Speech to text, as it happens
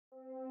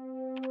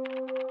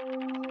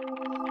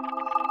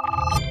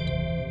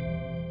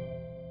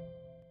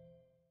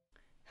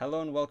Hello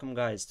and welcome,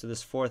 guys, to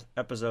this fourth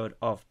episode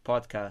of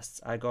podcasts.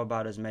 I go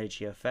about as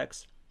Medici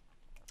FX,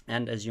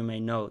 and as you may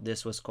know,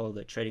 this was called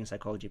the Trading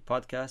Psychology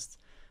Podcast.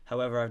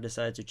 However, I've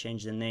decided to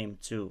change the name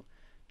to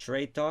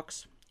Trade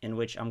Talks, in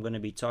which I'm going to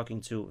be talking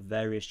to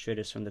various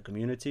traders from the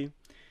community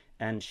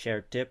and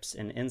share tips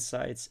and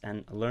insights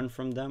and learn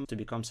from them to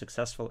become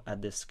successful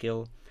at this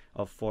skill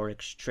of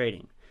Forex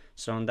trading.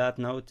 So, on that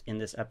note, in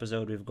this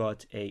episode, we've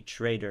got a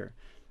trader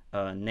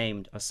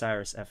named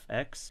Osiris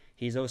FX.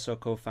 He's also a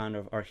co-founder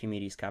of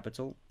Archimedes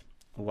Capital.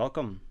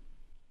 Welcome.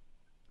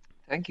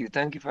 Thank you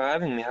for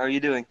having me. How are you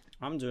doing?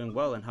 I'm doing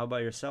well, and how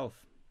about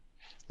yourself?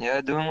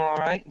 Yeah, doing all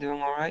right,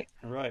 doing all right.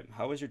 All right.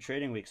 How was your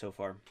trading week so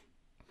far?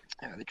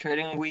 Yeah, the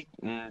trading week,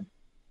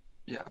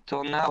 yeah, up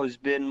till now has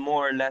been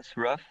more or less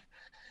rough.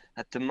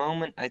 At the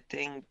moment, I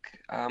think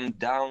I'm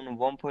down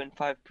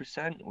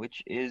 1.5%,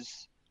 which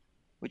is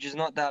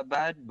not that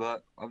bad,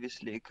 but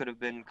obviously it could have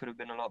been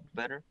a lot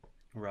better.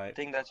 I Right.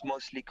 think that's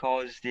mostly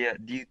caused, yeah,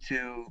 due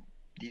to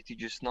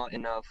just not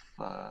enough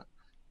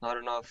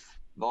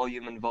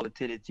volume and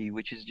volatility,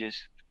 which is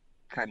just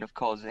kind of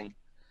causing,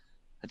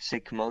 let's say,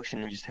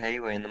 commotion and just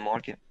haywire in the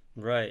market.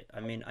 Right. I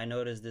mean, I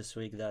noticed this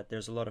week that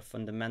there's a lot of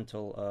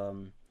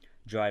fundamental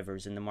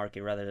drivers in the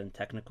market rather than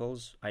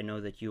technicals. I know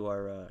that you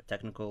are a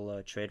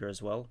technical trader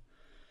as well.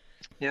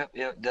 Yeah,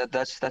 yeah,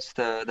 that's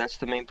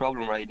the main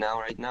problem right now.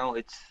 Right now,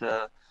 it's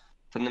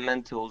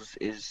fundamentals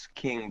is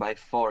king by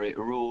far. It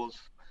rules.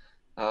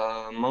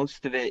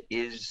 Most of it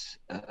is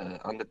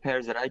on the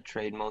pairs that I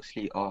trade.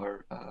 Mostly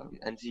are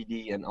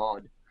NZD and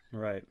odd.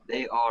 Right.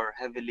 They are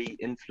heavily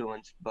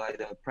influenced by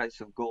the price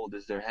of gold,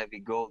 as they're heavy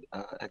gold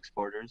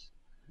exporters.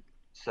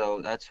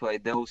 So that's why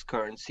those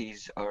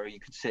currencies are, you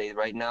could say,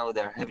 right now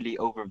they're heavily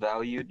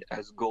overvalued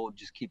as gold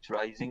just keeps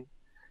rising.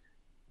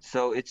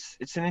 So it's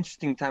an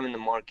interesting time in the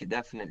market,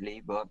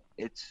 definitely, but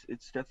it's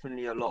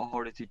definitely a lot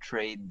harder to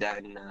trade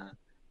than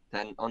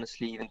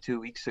honestly even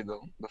 2 weeks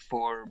ago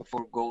before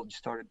gold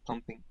started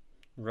pumping.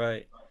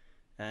 Right.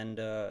 And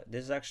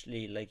this is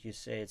actually, like you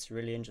say, it's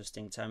really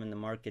interesting time in the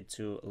market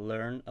to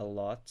learn a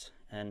lot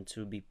and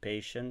to be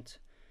patient.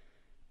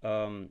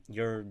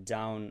 You're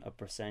down a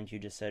percent, you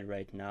just said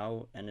right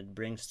now, and it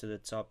brings to the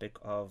topic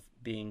of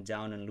being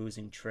down and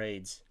losing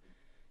trades.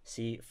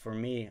 See, for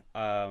me,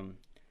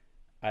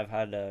 I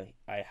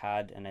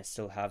had, and I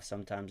still have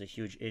sometimes a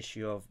huge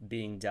issue of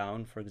being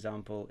down. For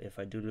example, if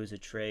I do lose a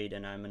trade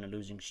and I'm in a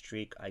losing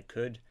streak, I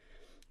could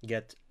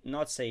get,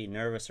 not say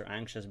nervous or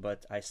anxious,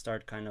 but I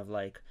start kind of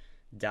like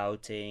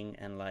doubting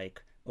and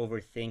like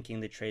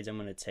overthinking the trades I'm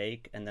going to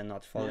take and then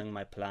not Mm. following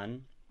my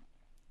plan.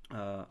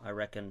 I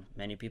reckon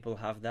many people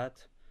have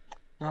that.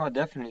 No,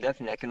 definitely,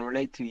 I can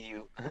relate to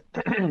you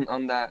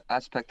on that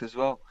aspect as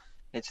well.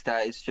 It's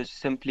that it's just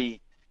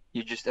simply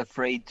you're just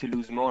afraid to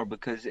lose more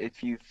because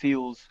if you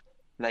feels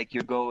like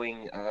you're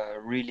going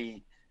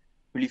really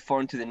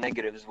far into the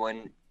negatives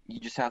when you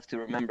just have to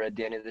remember at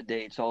the end of the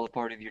day it's all a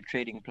part of your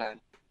trading plan.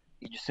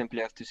 You just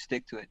simply have to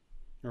stick to it.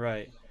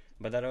 Right.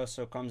 But that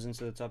also comes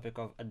into the topic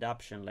of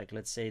adaptation. Like,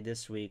 let's say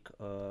this week,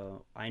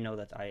 I know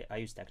that I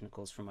use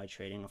technicals for my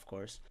trading, of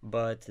course.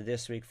 But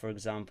this week, for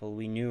example,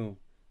 we knew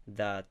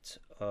that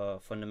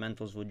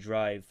fundamentals would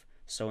drive.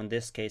 So, in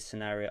this case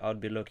scenario, I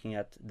would be looking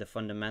at the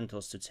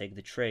fundamentals to take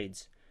the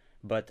trades.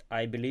 But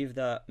I believe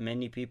that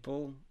many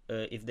people,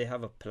 if they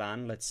have a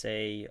plan, let's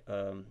say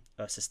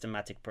a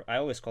systematic, I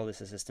always call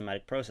this a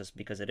systematic process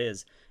because it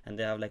is, and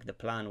they have like the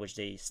plan which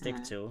they stick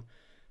Mm. to,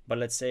 but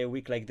let's say a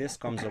week like this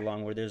comes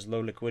along where there's low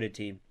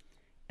liquidity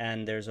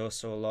and there's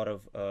also a lot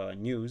of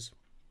news.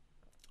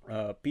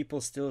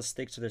 People still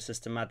stick to their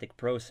systematic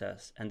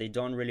process and they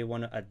don't really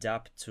want to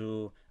adapt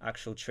to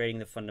actual trading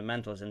the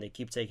fundamentals and they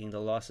keep taking the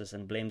losses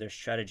and blame their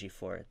strategy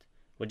for it.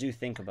 What do you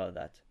think about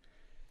that?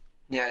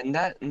 Yeah,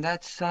 and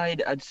that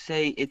side, I'd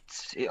say it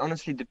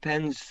honestly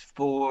depends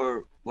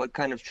for what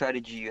kind of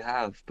strategy you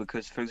have.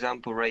 Because, for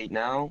example, right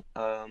now,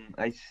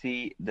 I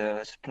see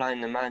the supply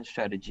and demand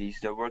strategies,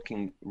 they're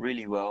working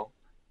really well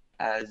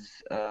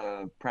as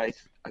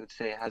price, I would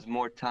say, has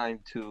more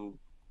time to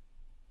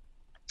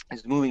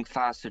is moving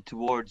faster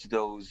towards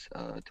those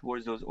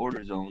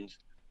order zones,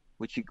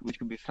 which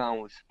could be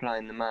found with supply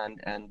and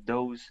demand, and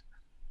those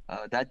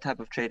that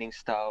type of trading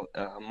style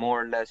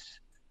more or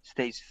less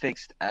stays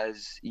fixed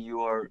as you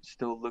are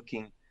still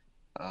looking,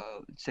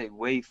 say,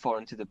 way far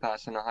into the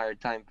past on a higher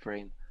time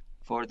frame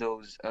for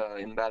those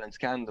imbalanced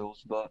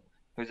candles. But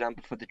for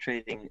example, for the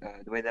trading,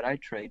 the way that I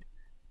trade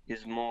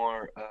is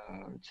more,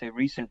 say,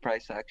 recent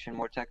price action,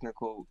 more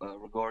technical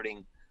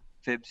regarding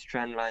fibs,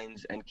 trend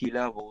lines, and key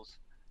levels.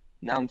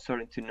 Now I'm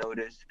starting to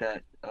notice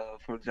that,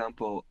 for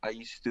example, I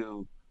used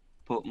to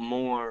put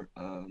more,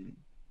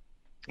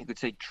 you could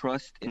say,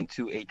 trust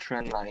into a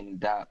trend line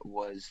that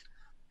was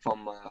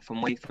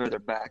from way further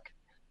back,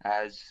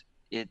 as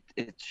it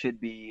should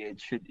be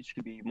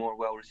more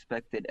well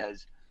respected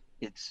as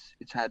it's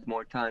had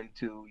more time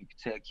to, you could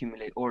say,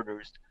 accumulate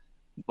orders.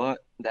 But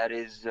that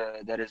is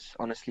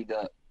honestly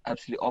the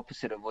absolute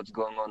opposite of what's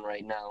going on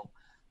right now.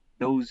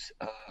 Those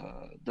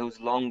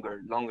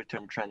longer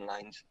term trend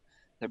lines,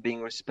 they're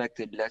being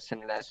respected less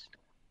and less.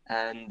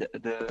 and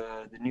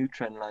the new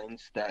trend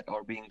lines that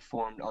are being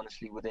formed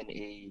honestly within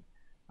a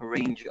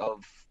range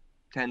of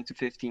 10 to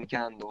 15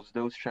 candles,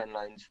 those trend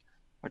lines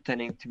are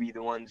tending to be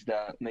the ones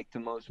that make the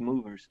most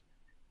movers.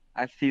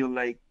 I feel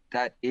like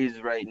that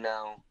is right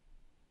now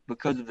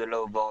because of the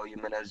low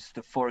volume and as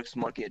the forex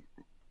market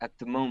at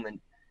the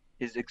moment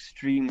is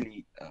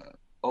extremely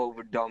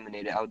over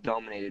dominated, out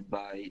dominated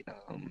by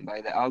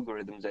the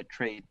algorithms that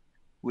trade,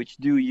 which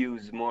do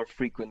use more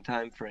frequent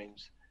time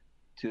frames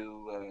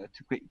to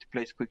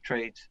place quick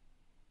trades.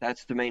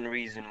 That's the main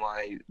reason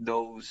why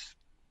those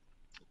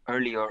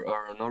earlier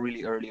or not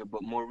really earlier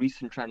but more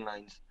recent trend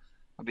lines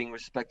are being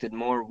respected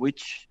more.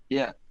 Which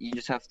yeah, you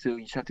just have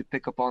to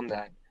pick up on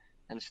that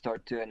and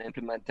start to and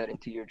implement that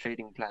into your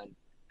trading plan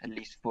at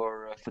least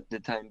for the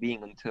time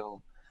being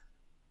until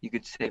you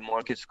could say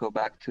markets go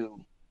back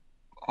to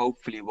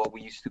hopefully what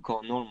we used to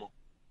call normal.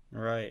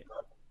 Right.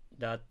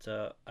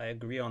 That I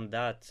agree on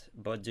that,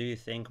 but do you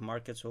think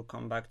markets will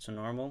come back to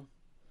normal?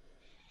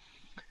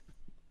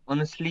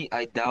 Honestly,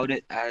 I doubt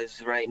it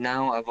as right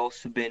now I've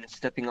also been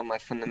stepping up my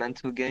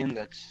fundamental game.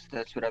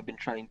 That's what I've been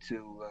trying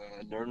to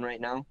learn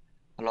right now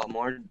a lot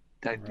more,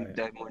 Right.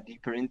 dive more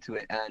deeper into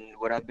it. And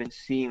what I've been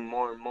seeing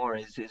more and more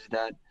is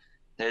that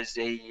there's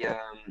a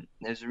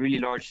really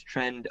large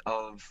trend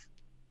of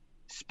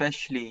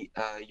especially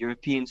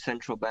European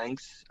central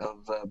banks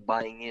of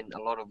buying in a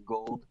lot of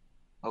gold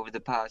over the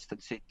past,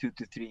 I'd say, 2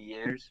 to 3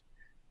 years,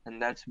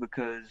 and that's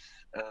because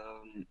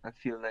I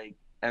feel like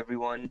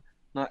everyone,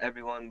 not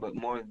everyone, but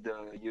more of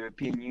the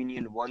European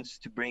Union wants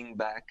to bring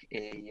back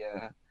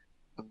a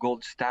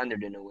gold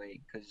standard in a way.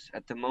 Because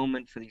at the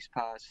moment, for these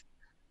past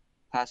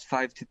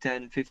 5 to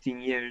 10, 15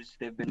 years,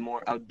 they've been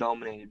more out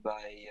dominated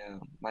by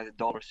the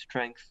dollar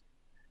strength,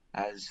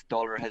 as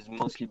dollar has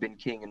mostly been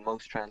king in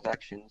most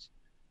transactions.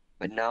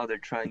 But now they're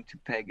trying to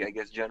peg, I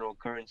guess, general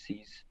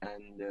currencies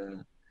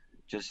and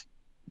just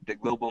the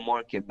global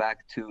market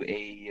back to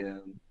a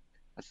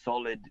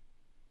solid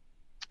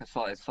a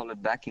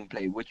solid backing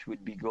play, which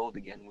would be gold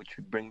again, which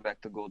would bring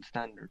back the gold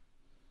standard.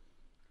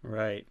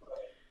 Right.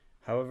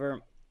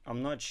 However,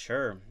 I'm not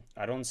sure.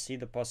 I don't see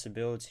the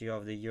possibility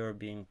of the euro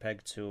being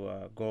pegged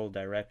to gold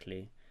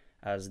directly,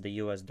 as the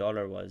US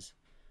dollar was.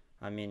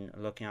 I mean,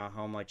 looking at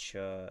how much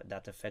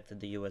that affected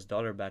the US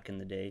dollar back in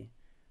the day,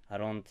 I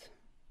don't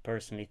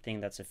personally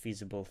think that's a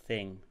feasible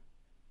thing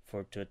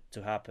for to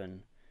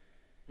happen.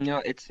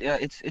 Yeah, it's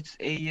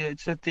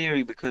a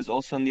theory because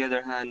also on the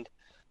other hand,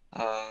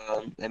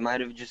 they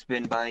might have just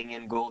been buying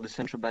in gold. The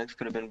central banks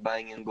could have been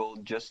buying in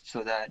gold just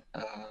so that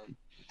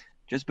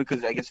just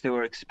because I guess they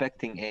were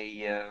expecting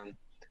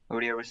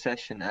already a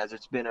recession, as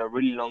it's been a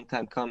really long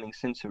time coming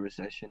since a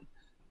recession.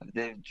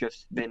 They've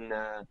just been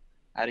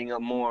adding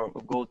up more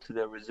of gold to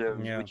their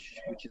reserves, Yeah.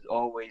 which is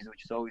always a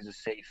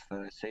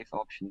safe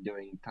option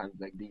during times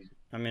like these.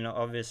 I mean,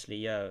 obviously,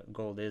 yeah,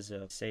 gold is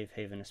a safe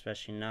haven,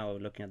 especially now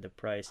looking at the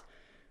price.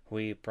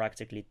 We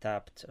practically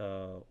tapped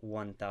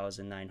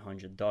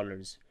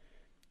 $1,900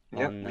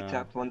 Yep, on, we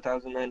tapped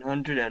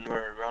 1,900 and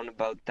we're around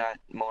about that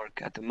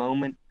mark at the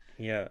moment.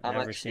 yeah, I'm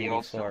never actually seen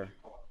also, before.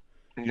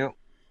 yep,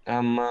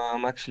 I'm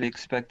actually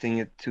expecting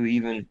it to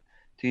even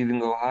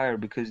go higher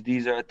because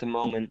these are at the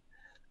moment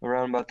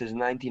around about this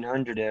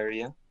 1900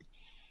 area.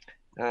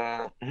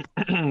 Uh,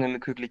 let me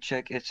quickly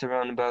check. It's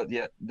around about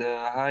yeah,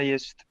 the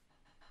highest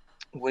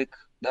wick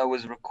that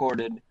was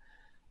recorded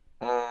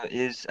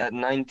is at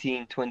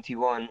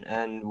 1921,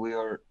 and we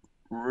are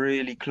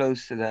really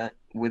close to that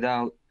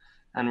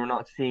and we're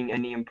not seeing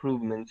any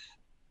improvements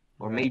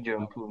or Right. major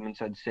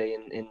improvements, I'd say,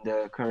 in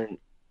the current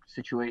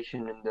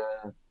situation in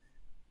the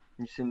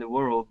just in the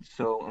world.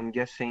 So I'm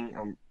guessing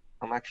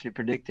I'm actually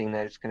predicting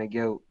that it's gonna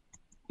go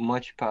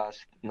much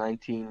past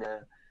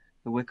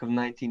the wick of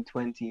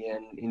 1920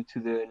 and into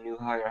the new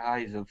higher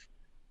highs of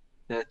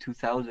the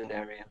 2000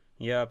 area.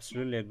 Yeah,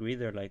 absolutely agree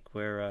there. Like,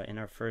 we're in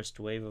our first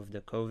wave of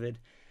the COVID.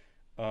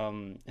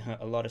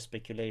 A lot of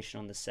speculation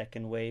on the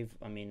second wave.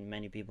 I mean,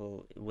 many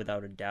people,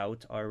 without a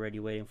doubt, are already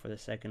waiting for the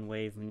second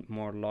wave,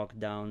 more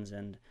lockdowns,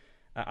 and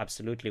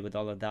absolutely with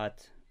all of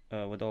that,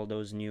 with all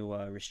those new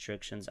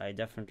restrictions, I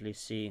definitely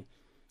see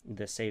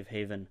the safe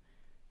haven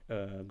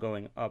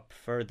going up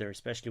further,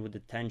 especially with the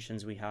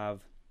tensions we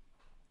have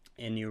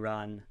in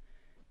Iran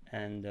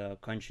and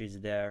countries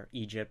there,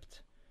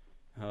 Egypt,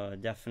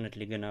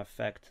 definitely gonna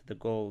affect the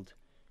gold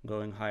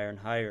going higher and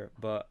higher.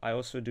 But I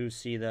also do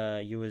see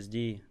the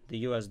USD, the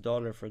US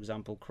dollar, for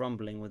example,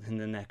 crumbling within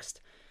the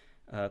next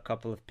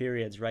couple of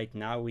periods. Right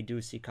now, we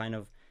do see kind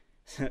of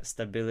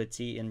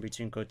stability in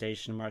between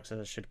quotation marks, as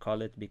I should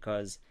call it,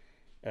 because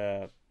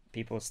uh,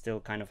 people still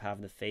kind of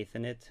have the faith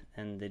in it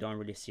and they don't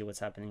really see what's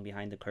happening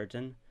behind the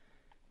curtain.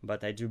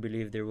 But I do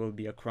believe there will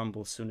be a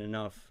crumble soon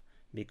enough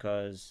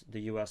because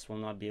the US will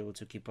not be able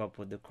to keep up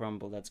with the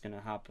crumble that's going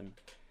to happen.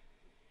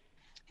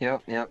 Yeah.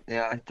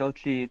 I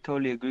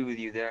totally agree with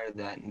you there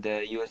that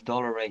the US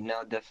dollar right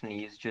now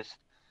definitely is just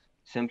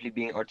simply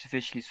being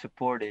artificially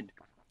supported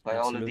by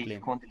all of these Absolutely.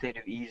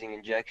 quantitative easing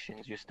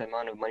injections, just the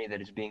amount of money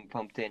that is being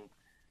pumped in,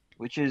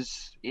 which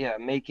is, yeah,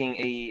 making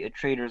a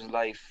trader's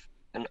life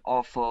an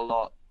awful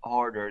lot.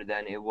 harder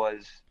than it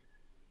was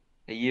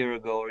a year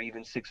ago or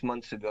even 6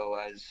 months ago,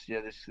 as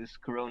yeah, this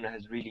corona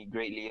has really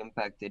greatly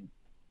impacted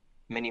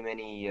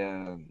many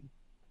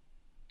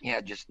yeah,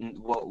 just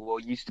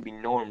what used to be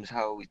norms,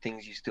 how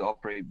things used to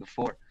operate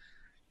before,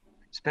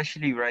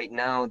 especially right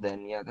now.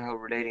 Then yeah, how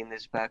relating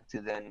this back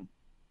to then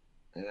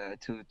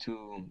for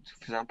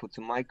example,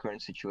 to my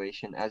current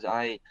situation, as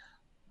I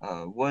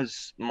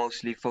was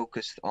mostly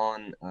focused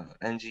on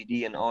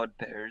NZD and odd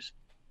pairs.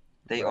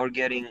 They Right. are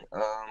getting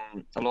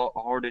a lot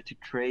harder to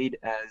trade,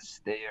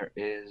 as there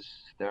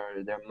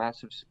are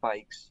massive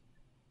spikes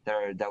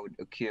that would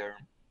occur,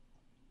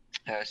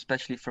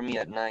 especially for me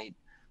at night,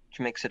 which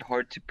makes it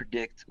hard to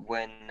predict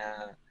when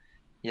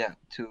yeah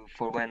to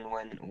for when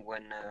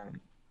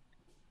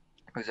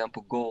for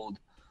example, gold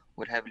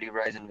would heavily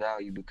rise in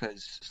value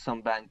because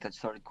some bank that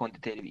started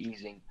quantitative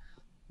easing,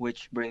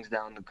 which brings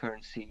down the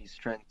currency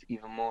strength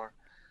even more.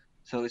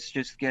 So it's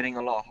just getting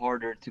a lot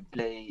harder to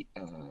play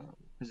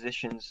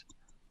positions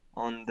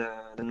on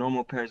the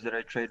normal pairs that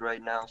I trade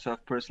right now. So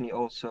I've personally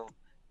also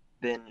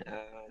been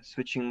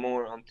switching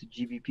more onto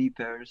GBP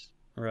pairs,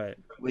 Right.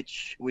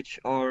 which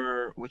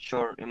are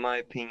in my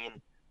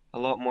opinion a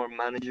lot more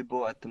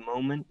manageable at the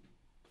moment.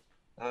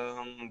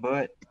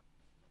 But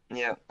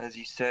yeah, as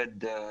you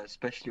said,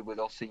 especially with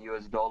also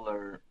US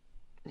dollar,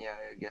 yeah,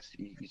 I guess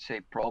you could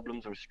say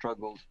problems or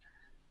struggles.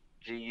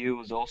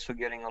 GU is also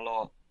getting a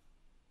lot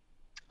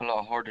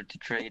harder to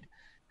trade,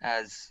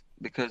 as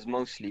because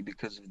mostly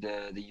because of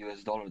the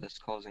US dollar that's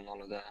causing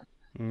all of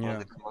Yeah.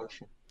 the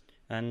commotion.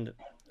 And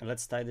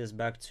let's tie this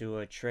back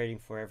to trading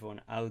for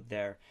everyone out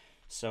there.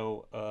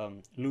 So,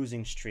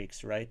 losing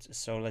streaks, right?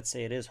 So, let's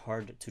say it is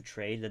hard to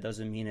trade. That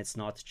doesn't mean it's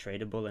not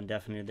tradable, and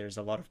definitely there's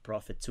a lot of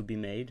profit to be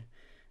made.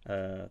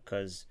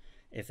 Because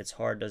if it's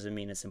hard, doesn't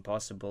mean it's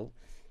impossible.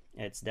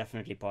 It's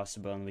definitely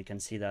possible, and we can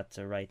see that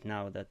right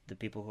now that the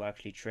people who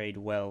actually trade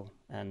well,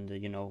 and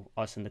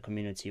us in the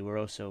community, we're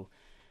also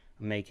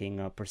making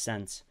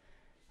percents,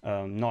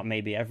 not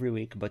maybe every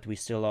week, but we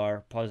still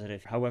are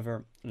positive.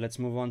 However, let's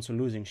move on to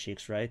losing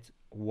streaks, right?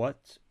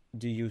 What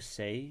do you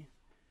say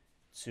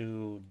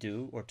to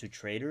do or to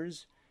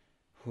traders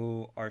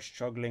who are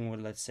struggling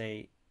with, let's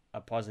say, a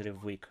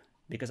positive week?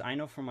 Because I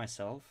know for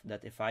myself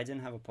that if I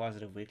didn't have a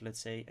positive week, let's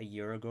say a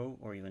year ago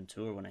or even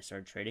two, or when I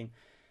started trading,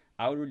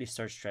 I would really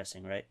start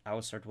stressing, right? I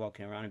would start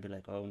walking around and be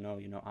like, oh no,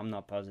 I'm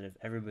not positive.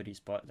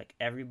 Like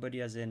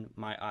everybody, as in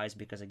my eyes,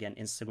 because again,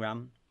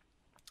 Instagram,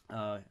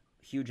 uh,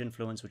 huge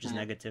influence, which is Mm.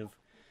 negative,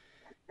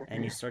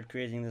 and you start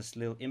creating this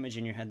little image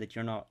in your head that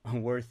you're not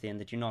worthy and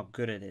that you're not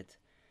good at it.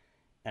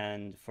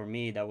 And for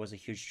me, that was a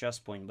huge stress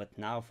point. But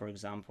now, for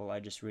example, I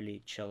just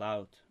really chill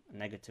out. A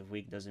negative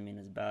week doesn't mean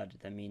it's bad.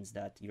 That means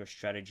that your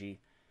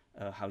strategy,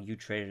 how you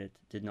traded it,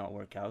 did not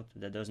work out.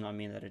 That does not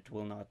mean that it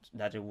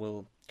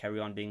will carry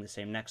on being the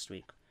same next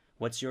week.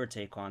 What's your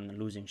take on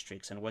losing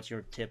streaks, and what's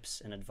your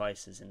tips and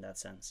advices in that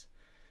sense?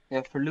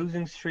 Yeah, for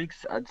losing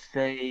streaks, I'd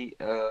say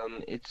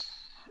it's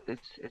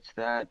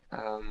that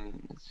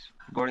it's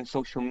regarding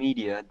social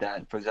media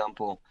that, for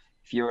example,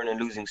 if you're in a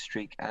losing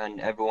streak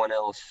and everyone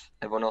else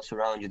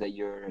around you that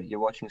you're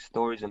watching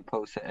stories and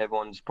posts that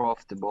everyone's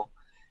profitable,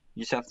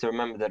 you just have to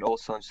remember that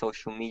also on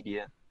social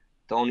media,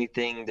 the only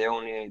thing they're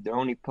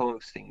only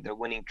posting their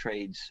winning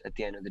trades at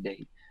the end of the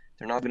day.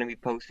 They're not going to be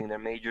posting their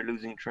major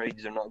losing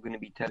trades. They're not going to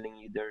be telling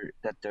you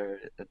that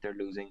they're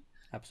losing.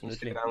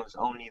 Absolutely. Instagram is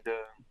only the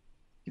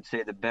you'd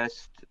say the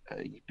best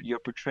you're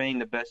portraying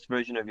the best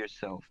version of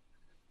yourself,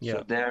 so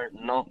Yeah. there are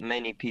not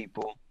many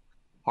people,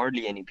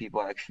 hardly any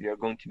people actually, are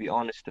going to be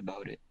honest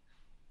about it.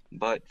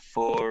 But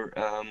for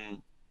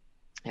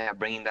yeah,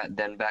 bringing that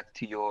then back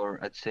to your,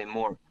 I'd say,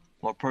 more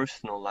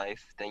personal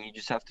life, then you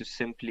just have to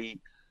simply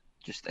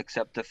just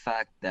accept the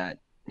fact that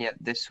yeah,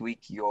 this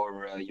week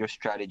your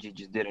strategy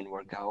just didn't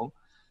work out.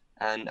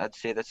 And I'd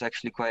say that's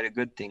actually quite a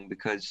good thing,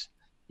 because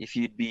if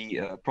you'd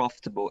be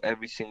profitable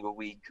every single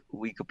week,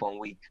 week upon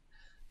week,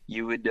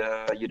 you'd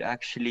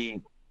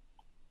actually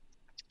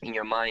in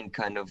your mind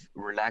kind of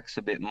relax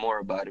a bit more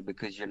about it,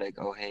 because you're like,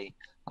 oh hey,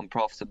 I'm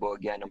profitable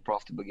again, I'm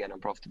profitable again, I'm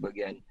profitable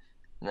again.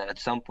 And then at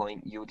some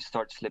point you would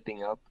start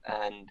slipping up,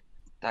 and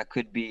that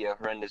could be a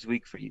horrendous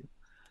week for you.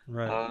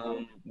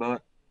 Right.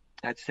 But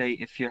I'd say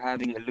if you're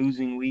having a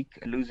losing week,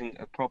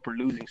 a proper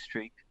losing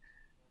streak,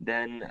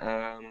 then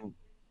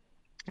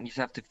you just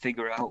have to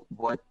figure out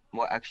what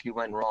actually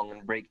went wrong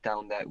and break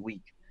down that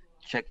week.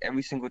 Check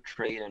every single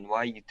trade and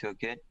why you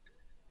took it,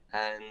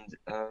 and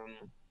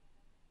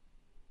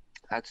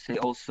I'd say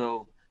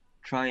also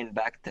try and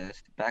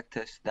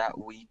backtest that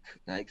week,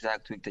 the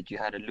exact week that you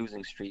had a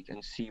losing streak,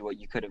 and see what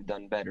you could have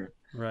done better.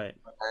 Right.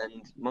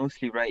 And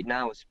mostly right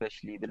now,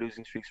 especially the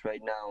losing streaks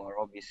right now are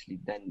obviously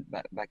then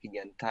back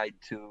again tied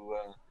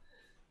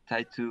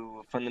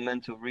to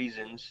fundamental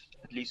reasons.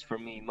 At least for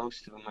me,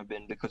 most of them have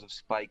been because of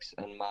spikes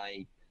and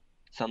my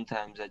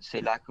sometimes I'd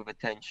say lack of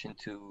attention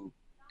to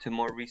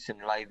more recent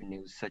live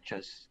news, such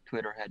as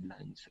Twitter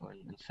headlines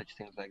and such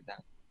things like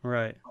that.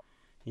 Right.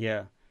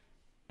 Yeah.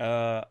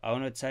 I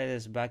want to tie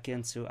this back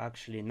into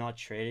actually not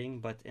trading,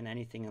 but in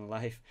anything in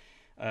life,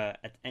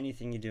 at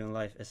anything you do in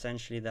life,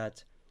 essentially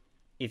that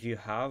if you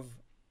have,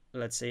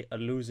 let's say, a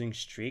losing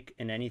streak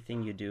in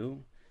anything you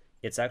do,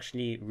 it's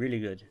actually really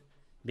good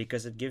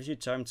because it gives you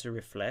time to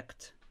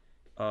reflect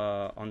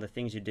on the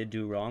things you did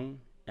do wrong,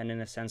 and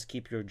in a sense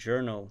keep your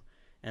journal,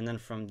 and then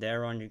from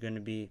there on you're going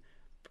to be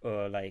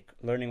like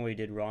learning what you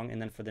did wrong,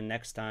 and then for the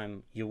next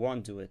time you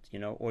won't do it,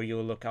 or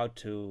you'll look out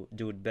to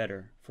do it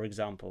better, for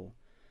example.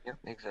 Yeah,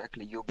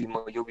 exactly. You'll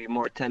be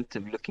more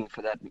attentive looking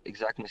for that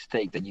exact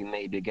mistake that you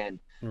made again,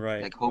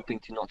 Right. like hoping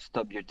to not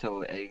stub your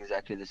toe at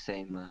exactly the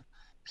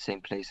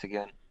same place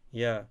again.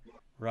 Yeah,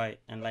 right.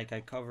 And like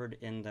I covered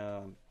in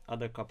the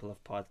other couple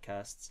of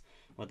podcasts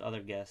with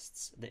other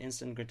guests, the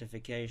instant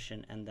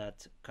gratification and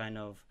that kind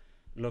of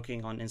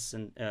looking on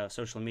instant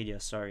social media,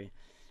 sorry,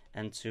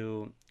 and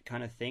to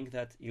kind of think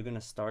that you're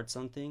going to start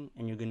something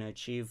and you're going to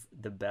achieve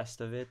the best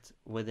of it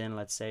within,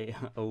 let's say,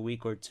 a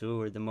week or two,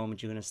 or the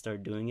moment you're going to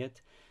start doing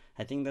it.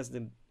 I think that's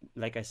the,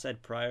 like I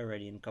said prior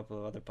already in a couple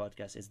of other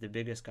podcasts, it's the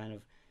biggest kind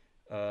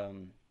of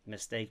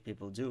mistake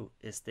people do,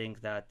 is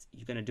think that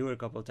you're going to do it a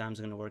couple of times,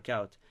 it's going to work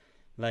out.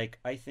 Like,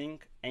 I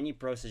think any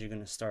process you're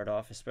going to start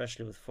off,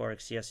 especially with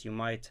Forex, yes, you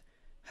might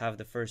have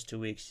the first 2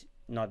 weeks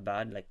not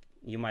bad. Like,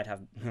 you might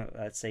have,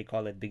 let's say,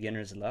 call it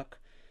beginner's luck.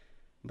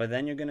 But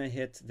then you're going to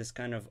hit this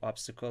kind of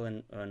obstacle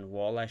and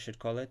wall, I should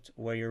call it,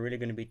 where you're really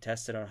going to be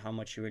tested on how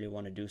much you really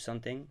want to do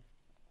something.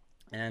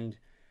 And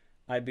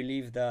I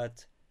believe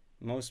that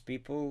most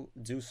people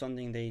do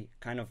something they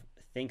kind of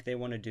think they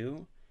want to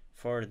do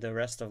for the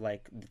rest of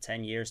like the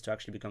 10 years to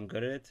actually become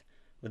good at it.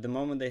 But the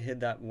moment they hit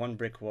that one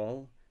brick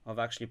wall of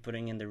actually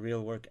putting in the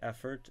real work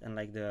effort and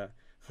like the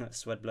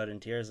sweat, blood,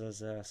 and tears,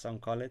 as some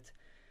call it,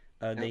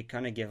 Yeah. they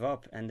kind of give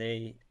up, and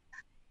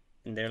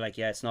they're like,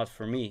 yeah, it's not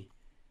for me.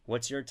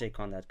 What's your take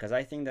on that? Because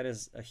I think that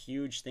is a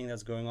huge thing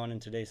that's going on in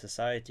today's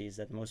society, is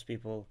that most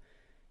people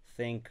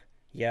think,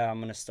 yeah, I'm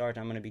gonna start,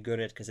 I'm gonna be good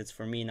at it because it's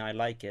for me and I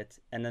like it,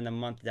 and then a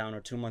month down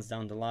or 2 months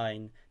down the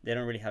line, they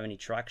don't really have any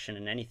traction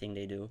in anything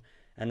they do,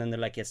 and then they're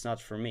like, it's not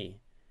for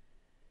me,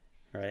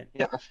 right?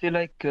 Yeah, I feel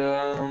like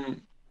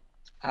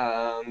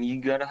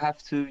you gotta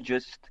have to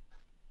just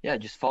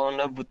fall in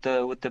love with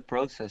the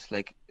process.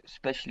 Like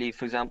especially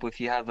for example, if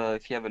you have a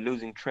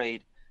losing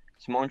trade,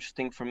 it's more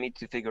interesting for me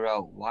to figure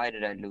out why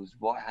did I lose,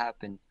 what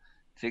happened,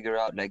 figure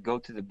out like go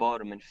to the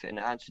bottom and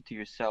answer to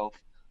yourself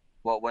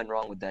what went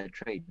wrong with that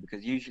trade.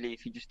 Because usually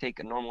if you just take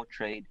a normal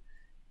trade,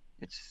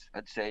 it's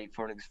I'd say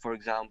for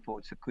example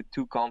it's a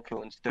two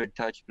confluence third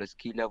touch plus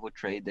key level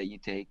trade that you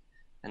take,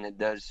 and it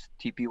does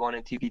TP1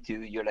 and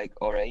TP2. You're like,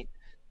 all right,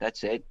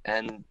 that's it,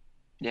 and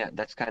yeah,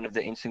 that's kind of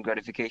the instant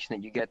gratification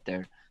that you get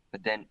there.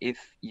 But then if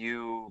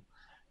you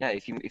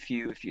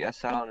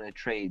SL on a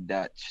trade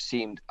that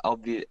seemed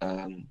obvious,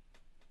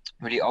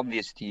 really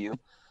obvious to you,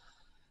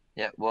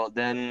 yeah, well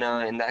then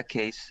in that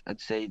case, I'd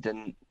say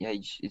then yeah,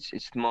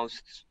 it's the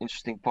most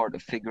interesting part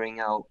of figuring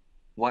out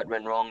what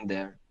went wrong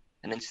there,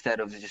 and instead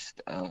of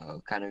just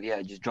kind of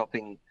yeah, just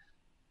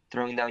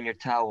throwing down your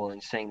towel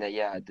and saying that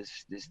yeah,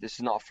 this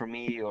is not for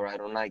me, or I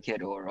don't like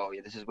it, or oh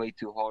yeah, this is way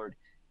too hard.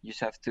 You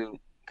just have to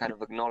kind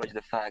of acknowledge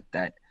the fact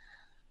that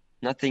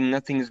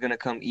nothing is gonna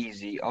come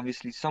easy.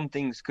 Obviously, some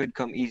things could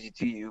come easy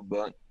to you,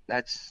 but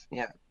that's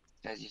yeah,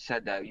 as you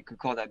said, that you could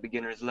call that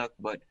beginner's luck,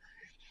 but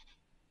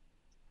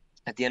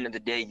at the end of the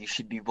day, you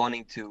should be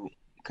wanting to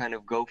kind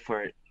of go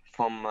for it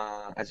from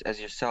as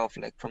yourself,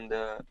 like from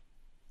the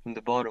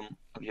bottom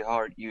of your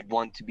heart, you'd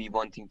want to be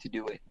wanting to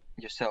do it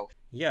yourself.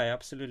 Yeah, I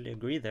absolutely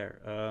agree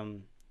there.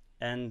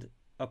 And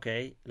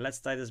okay, let's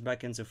tie this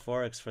back into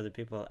Forex for the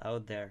people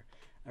out there.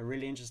 A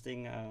really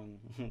interesting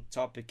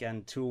topic,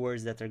 and two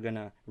words that are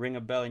gonna ring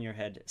a bell in your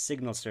head: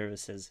 signal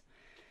services.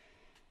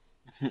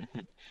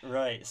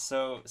 Right,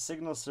 so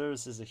signal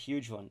service is a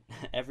huge one.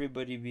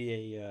 Everybody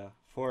be a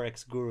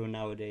Forex guru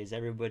nowadays.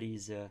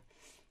 Everybody's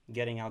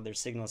getting out their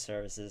signal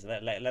services.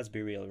 Let's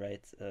be real,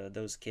 right?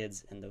 Those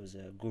kids and those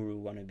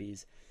guru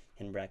wannabes,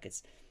 in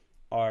brackets,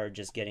 are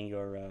just getting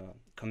your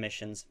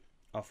commissions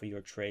off of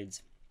your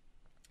trades.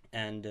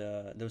 And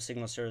those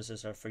signal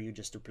services are for you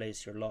just to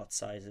place your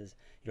lots,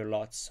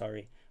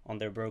 sorry, on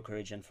their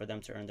brokerage, and for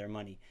them to earn their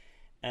money.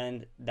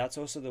 And that's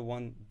also the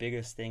one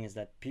biggest thing, is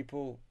that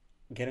people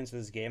get into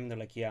this game and they're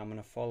like, yeah, I'm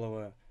gonna follow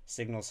a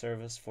signal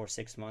service for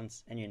 6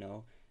 months, and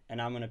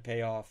and I'm gonna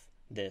pay off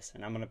this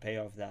and I'm gonna pay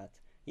off that.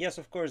 Yes,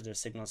 of course, there's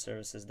signal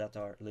services that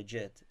are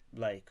legit,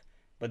 like,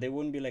 but they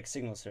wouldn't be like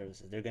signal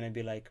services. They're gonna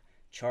be like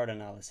chart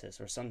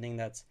analysis or something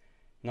that's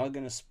not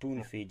gonna spoon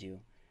Yeah, feed you,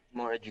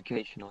 more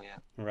educational, yeah.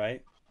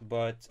 right?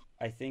 But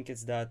I think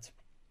it's that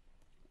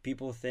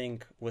people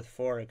think with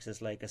Forex is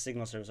like a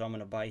signal service. Oh, I'm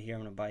gonna buy here,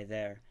 I'm gonna buy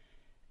there,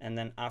 and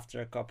then after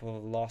a couple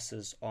of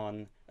losses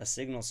on a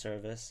signal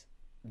service,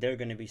 they're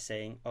going to be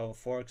saying, oh,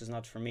 Forex is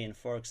not for me and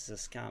Forex is a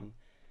scam,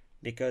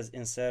 because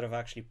instead of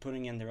actually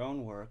putting in their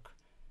own work,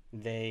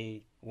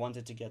 they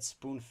wanted to get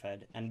spoon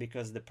fed, and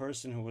because the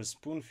person who was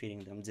spoon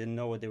feeding them didn't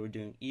know what they were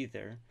doing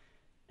either,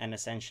 and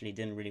essentially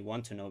didn't really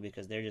want to know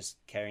because they're just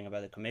caring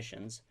about the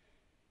commissions,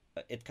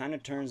 it kind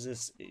of turns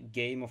this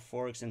game of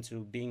Forex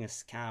into being a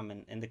scam,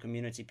 and in the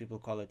community people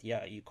call it,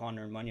 yeah, you can't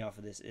earn money off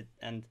of this.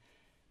 And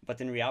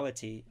but in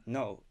reality,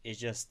 no, it's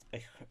just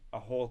a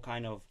whole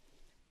kind of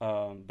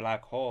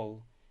black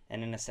hole,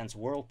 and in a sense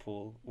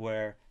whirlpool,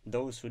 where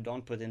those who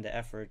don't put in the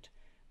effort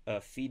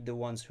feed the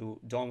ones who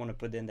don't want to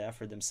put in the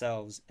effort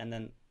themselves, and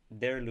then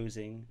they're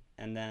losing,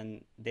 and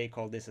then they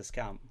call this a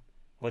scam.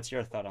 What's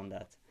your thought on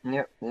that?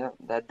 Yeah, yeah,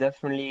 that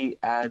definitely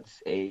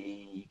adds a,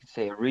 you could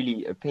say, a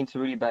really, it paints a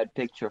really bad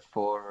picture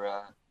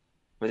for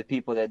the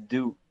people that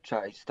do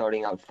try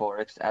starting out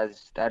Forex,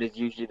 as that is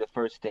usually the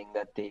first thing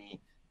that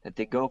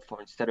they go for.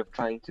 Instead of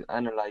trying to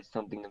analyze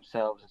something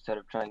themselves, instead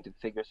of trying to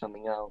figure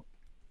something out,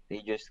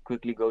 they just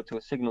quickly go to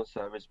a signal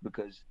service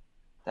because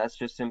that's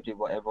just simply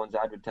what everyone's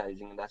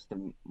advertising, and that's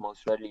the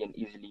most readily and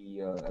easily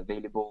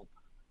available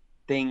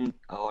thing,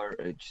 or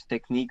just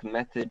technique,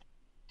 method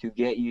to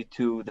get you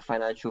to the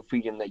financial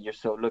freedom that you're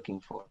so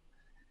looking for.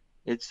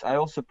 It's I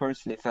also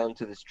personally fell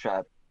into this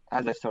trap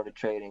as I started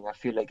trading. I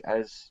feel like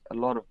as a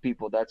lot of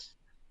people, that's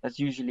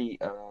usually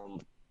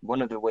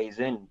one of the ways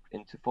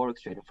into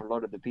forex trading for a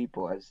lot of the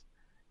people, as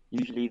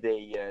usually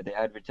they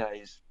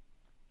advertise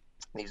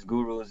these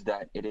gurus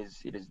that it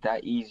is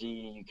that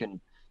easy. You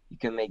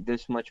can make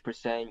this much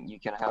percent. You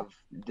can have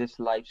this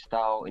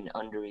lifestyle in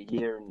under a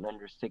year, in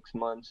under 6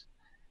 months.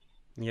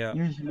 Yeah.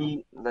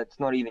 Usually, that's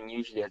not even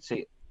usually. I'd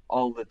say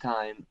all the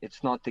time,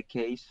 it's not the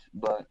case.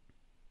 But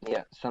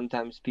yeah,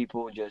 sometimes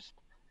people just,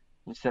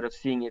 instead of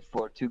seeing it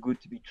for too good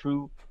to be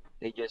true,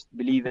 they just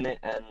believe in it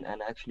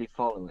and actually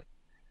follow it.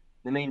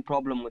 The main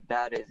problem with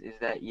that is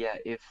that, yeah,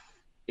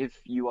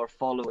 if you are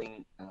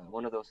following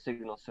one of those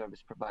signal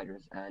service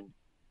providers, and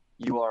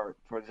you are,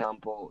 for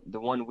example, the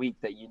 1 week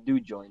that you do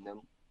join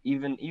them,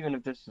 even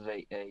if this is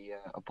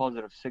a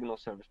positive signal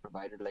service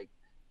provider, like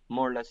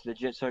more or less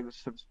legit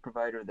service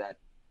provider that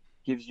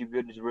gives you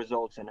good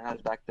results and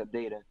has backed up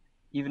data,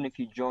 even if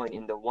you join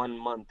in the 1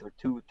 month or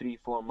 2, 3,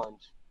 4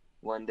 months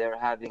when they're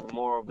having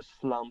more of a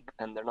slump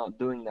and they're not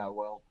doing that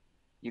well,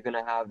 you're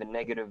gonna have a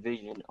negative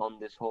vision on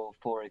this whole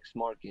forex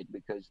market,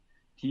 because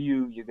to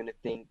you, you're gonna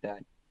think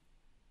that,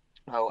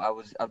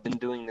 oh, I've been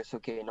doing this,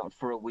 okay, not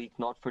for a week,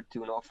 not for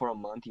two, not for a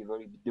month. You've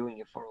already been doing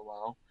it for a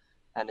while,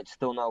 and it's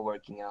still not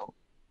working out.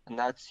 And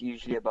that's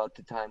usually about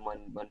the time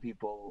when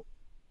people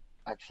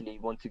actually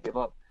want to give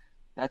up.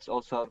 That's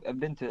also, I've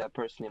been to that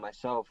personally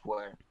myself,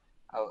 where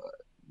uh,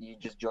 you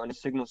just join a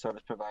signal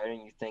service provider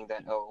and you think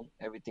that, oh,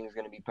 everything's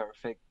going to be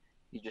perfect.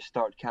 You just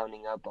start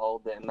counting up all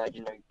the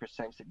imaginary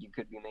percents that you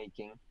could be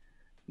making.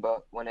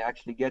 But when it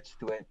actually gets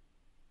to it,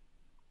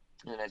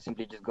 and I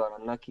simply just got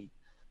unlucky.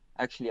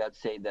 Actually, I'd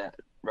say that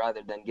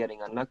rather than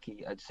getting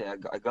unlucky, I'd say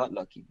I got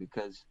lucky,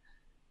 because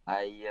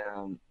I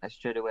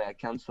straight away I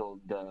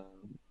canceled the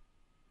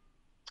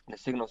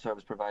signal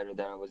service provider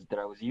that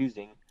I was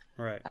using.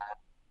 Right.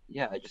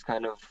 Yeah, I just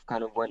kind of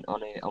went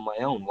on my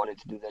own, wanted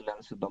to do the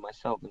analysis by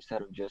myself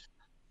instead of just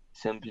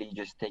simply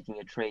just taking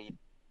a trade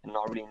and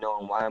not really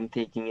knowing why I'm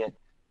taking it,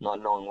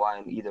 not knowing why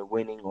I'm either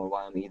winning or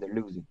why I'm either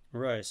losing.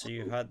 Right. So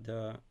you had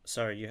the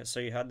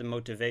you had the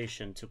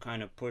motivation to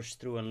kind of push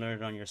through and learn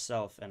it on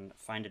yourself and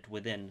find it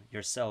within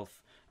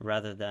yourself,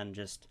 rather than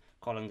just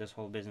calling this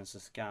whole business a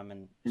scam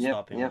and Yep,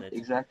 stopping with yep, it.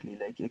 exactly.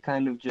 Like it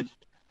kind of just,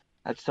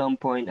 at some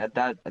point, at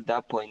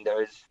that point,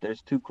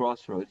 there's two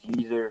crossroads.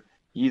 You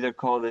either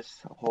call this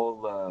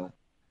whole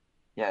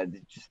yeah,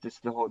 just this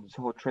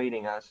whole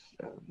trading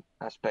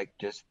aspect,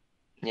 just,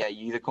 yeah,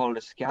 you either call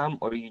it a scam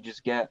or you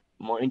just get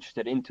more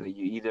interested into it.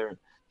 You either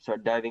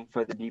start diving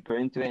further deeper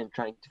into it and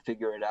trying to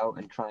figure it out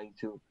and trying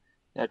to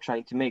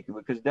make it,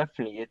 because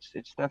definitely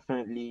it's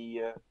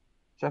definitely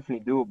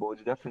doable.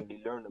 It's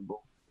definitely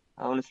learnable.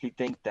 I honestly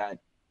think that,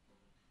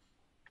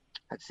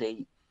 I'd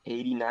say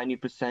 80,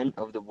 90%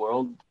 of the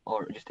world,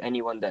 or just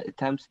anyone that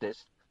attempts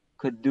this,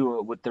 could do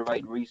it with the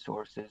right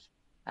resources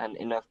and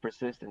enough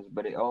persistence.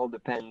 But it all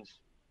depends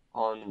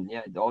on,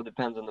 yeah, it all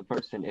depends on the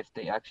person if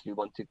they actually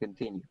want to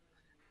continue.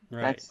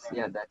 Right.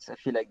 That's, I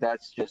feel like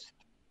that's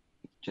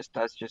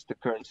that's just the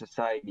current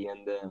society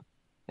and the,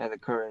 yeah, the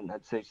current,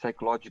 I'd say,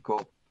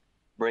 psychological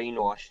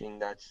brainwashing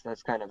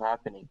that's kind of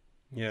happening,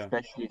 Yeah.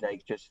 especially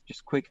like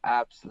just quick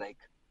apps like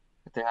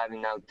that they're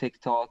having now.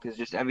 TikTok is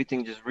just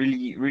everything, just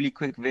really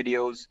quick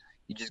videos.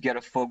 You just get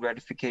a full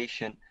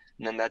gratification,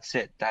 and then that's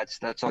it.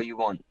 That's all you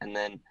want. And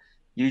then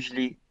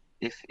usually,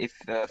 if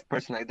a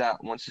person like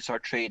that wants to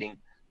start trading,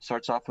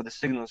 starts off with a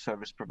signal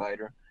service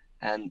provider,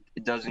 and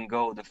it doesn't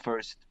go the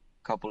first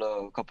couple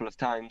of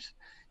times,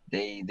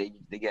 they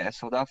get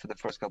sold out for the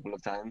first couple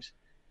of times.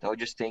 They'll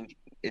just think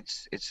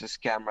it's a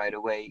scam right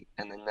away,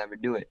 and then never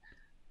do it.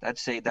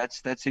 That's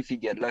if you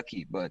get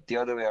lucky. But the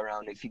other way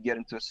around, if you get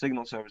into a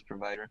signal service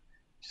provider,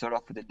 you start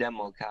off with a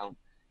demo account,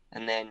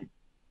 and then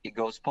it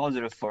goes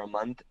positive for a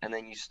month, and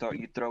then you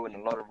throw in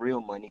a lot of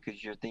real money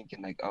because you're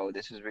thinking like, oh,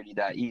 this is really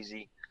that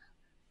easy.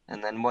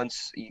 And then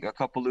once a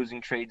couple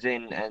losing trades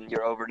in and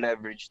you're over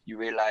leveraged, you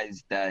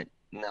realize that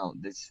no,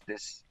 this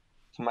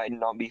might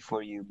not be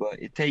for you.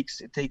 But it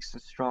takes a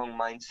strong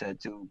mindset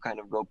to kind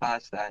of go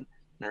past that and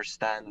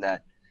understand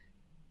that,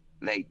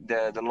 like,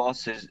 the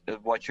loss is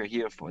what you're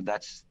here for.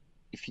 That's,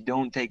 if you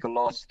don't take a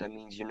loss, that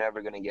means you're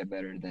never gonna get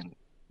better than,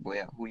 well,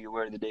 yeah, who you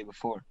were the day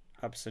before.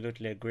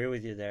 Absolutely agree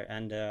with you there.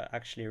 And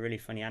actually, a really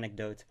funny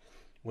anecdote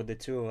with the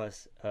two of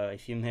us.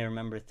 If you may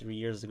remember, 3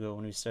 years ago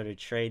when we started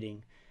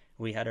trading,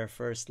 we had our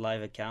first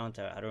live account.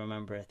 I don't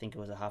remember. I think it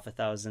was a half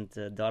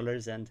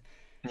 $1,000, and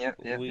Yeah,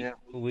 yeah, we yeah.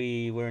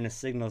 we were in a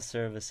signal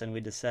service, and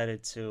we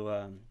decided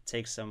to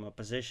take some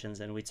positions,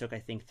 and we took I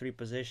think three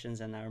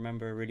positions, and I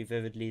remember really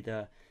vividly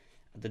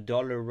the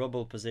dollar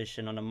ruble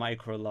position on a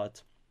micro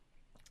lot,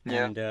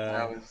 Yeah, and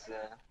that was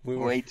we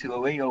were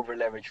way over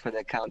leveraged for the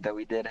account that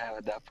we did have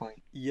at that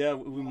point. yeah,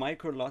 we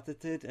micro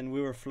lotted it, and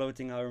we were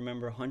floating. I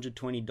remember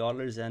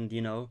 $120, and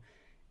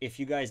if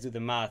you guys do the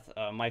math,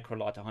 micro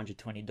lot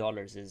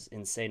 $120 is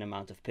insane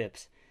amount of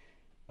pips.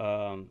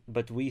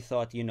 But we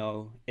thought,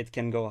 it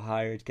can go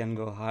higher, it can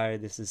go higher.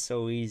 This is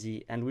so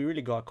easy, and we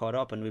really got caught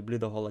up, and we blew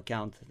the whole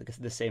account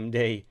the same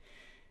day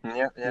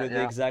Yeah, yeah, with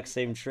the yeah. exact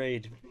same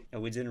trade,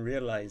 and we didn't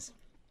realize.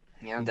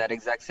 Yeah, that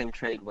exact same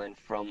trade went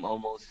from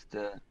almost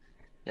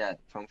yeah,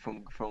 from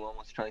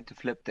almost trying to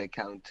flip the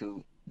account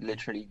to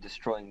literally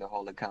destroying the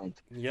whole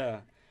account.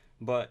 Yeah,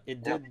 but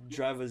it Yeah, did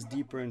drive us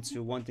deeper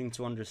into wanting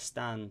to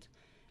understand.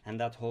 And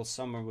that whole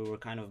summer, we were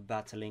kind of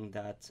battling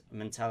that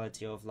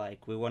mentality of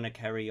like, we want to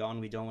carry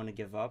on, we don't want to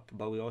give up,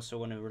 but we also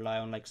want to rely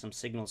on like some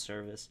signal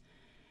service.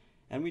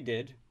 And we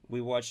did.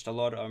 We watched a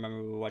lot. I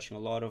remember we were watching a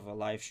lot of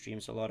live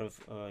streams, a lot of,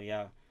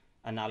 yeah,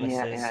 yeah,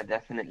 analysis.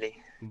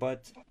 definitely.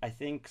 But I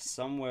think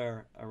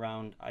somewhere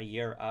around a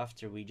year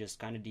after, we just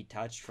kind of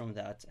detached from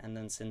that, and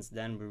then since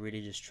then, we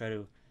really just try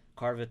to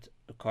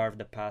carve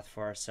the path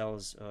for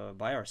ourselves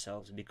by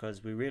ourselves,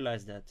 because we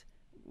realize that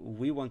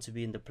we want to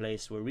be in the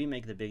place where we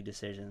make the big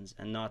decisions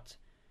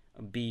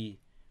be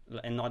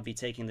and not be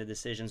taking the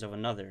decisions of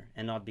another,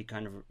 and not be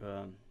kind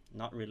of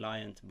not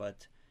reliant,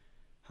 but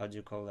how do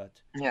you call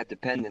that? Yeah,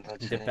 dependent,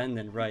 I'd say.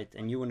 Dependent, right?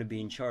 And you want to be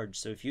in charge.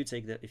 So if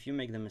you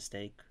make the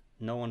mistake,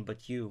 no one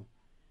but you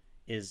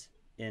is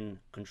in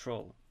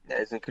control. That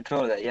is in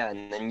control of that, yeah,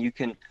 and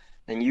then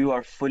then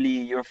you're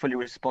fully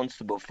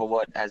responsible for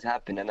what has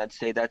happened, and I'd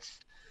say that's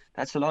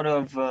a lot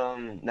of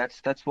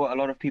that's what a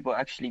lot of people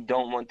actually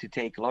don't want to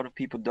take. A lot of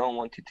people don't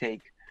want to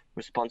take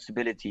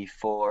responsibility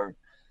for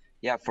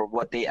yeah for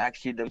what they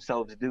actually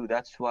themselves do.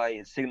 That's why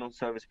a signal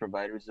service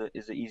provider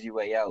is an easy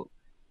way out.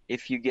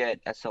 If you get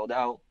sold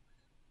out,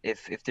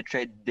 if the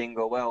trade didn't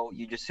go well,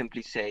 you just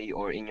simply say,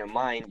 or in your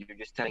mind, you're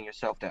just telling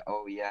yourself that,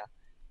 oh yeah,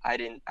 I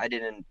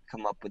didn't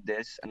come up with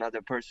this.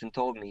 Another person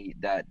told me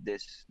that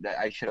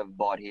I should have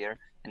bought here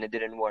and it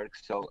didn't work.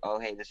 So, oh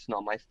hey, this is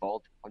not my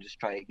fault. I'll just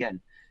try again.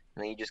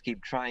 And then you just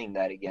keep trying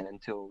that again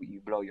until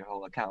you blow your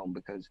whole account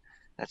because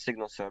that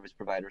signal service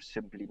provider is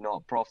simply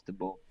not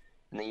profitable.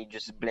 And then you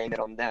just blame it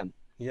on them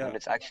Yeah, when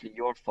it's actually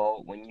your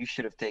fault, when you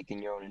should have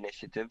taken your own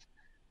initiative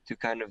to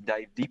kind of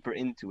dive deeper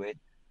into it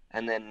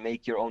and then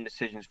make your own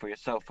decisions for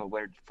yourself for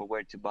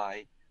where to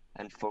buy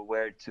and for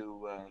where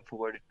to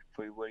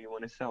for where you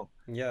want to sell.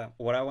 yeah.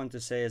 What I want to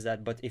say is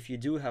that, but if you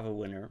do have a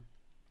winner,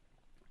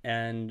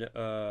 and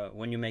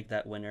when you make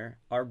that winner,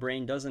 our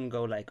brain doesn't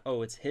go like,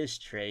 oh, it's his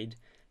trade,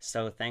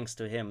 so thanks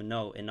to him.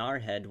 No, in our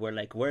head, we're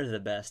like, we're the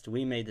best.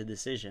 We made the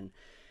decision,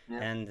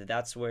 Yeah, and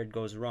that's where it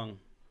goes wrong,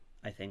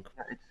 I think.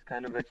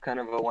 it's kind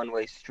of a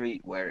one-way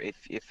street where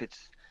if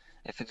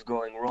it's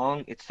going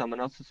wrong, it's someone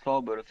else's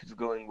fault, but if it's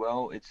going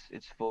well, it's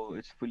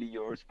fully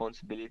your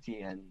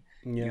responsibility, and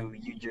Yeah,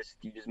 you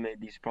just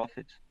made these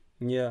profits.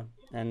 yeah,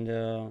 and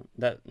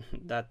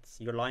that's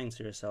you're lying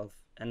to yourself.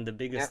 And the Yeah,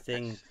 biggest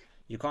thing,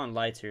 you can't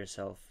lie to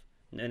yourself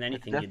in it's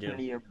anything you do.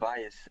 definitely a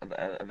bias,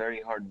 a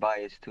very hard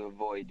bias to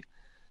avoid.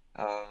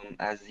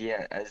 As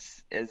yeah,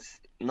 as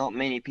not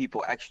many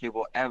people actually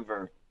will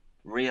ever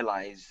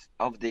realize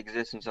of the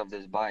existence of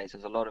this bias,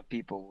 as a lot of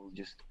people will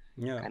just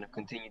Yeah, kind of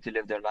continue to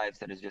live their lives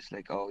that is just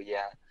like, oh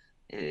yeah,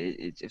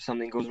 it's if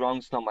something goes wrong,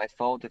 it's not my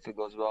fault. If it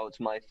goes well, it's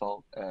my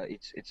fault.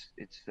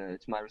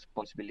 It's my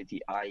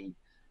responsibility. I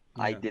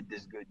yeah, did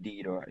this good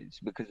deed, or it's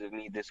because of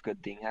me this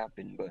good thing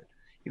happened. But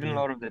even a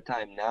yeah, lot of the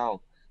time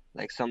now,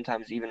 like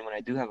sometimes even when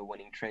I do have a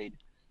winning trade,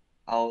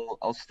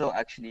 I'll still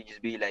actually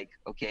just be like,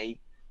 okay,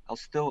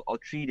 I'll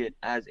treat it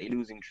as a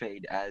losing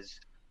trade. As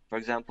for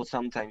example,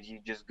 sometimes you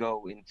just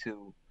go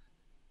into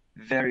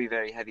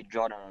very heavy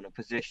drawdown on a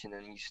position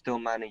and you still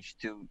manage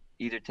to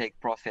either take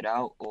profit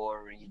out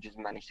or you just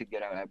manage to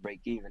get out at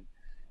break even.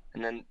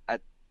 And then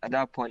at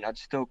that point, I'd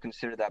still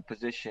consider that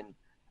position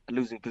a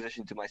losing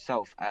position to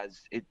myself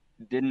as it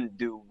didn't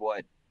do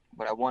what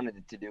I wanted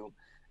it to do.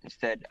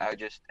 Instead, I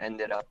just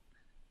ended up,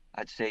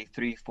 I'd say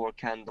 3, 4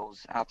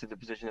 candles after the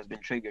position has been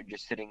triggered,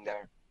 just sitting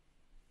there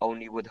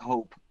only with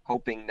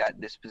hoping that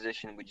this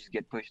position would just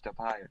get pushed up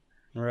higher.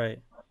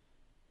 right.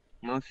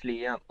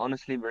 Mostly, yeah,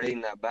 honestly,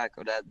 relating that back,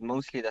 or that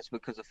mostly that's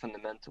because of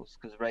fundamentals.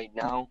 Because right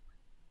now,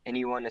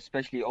 anyone,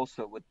 especially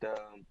also with the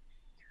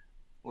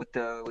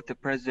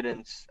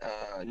president's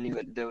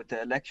with the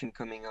election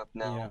coming up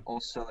now, Yeah,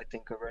 also I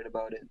think I read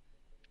about it.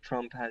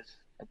 Trump has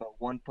about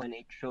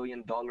 1.8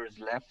 trillion dollars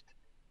left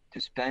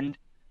to spend.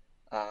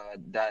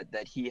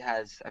 That he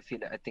has, I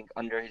think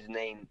under his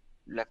name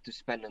left to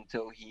spend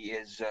until he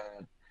is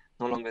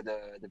no longer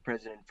the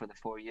president for the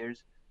 4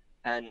 years.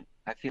 and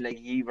I feel like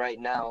he right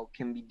now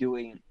can be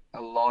doing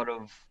a lot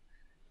of,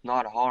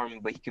 not harm,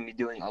 but he can be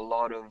doing a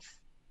lot of,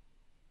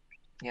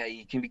 yeah,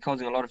 he can be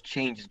causing a lot of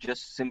change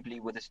just simply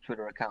with his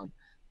Twitter account,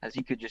 as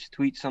he could just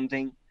tweet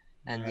something,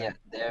 and Right.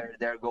 yeah,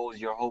 there goes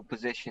your whole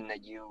position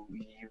that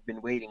you've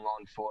been waiting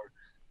on for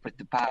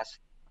the past.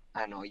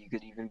 I don't know, you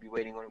could even be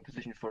waiting on a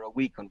position for a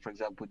week on, for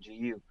example,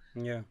 GU.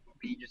 Yeah.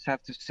 But you just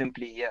have to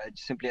simply, yeah,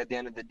 simply at the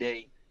end of the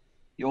day,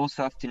 you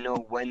also have to know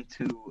when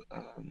to,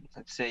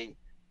 let's say,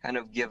 kind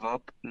of give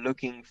up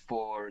looking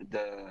for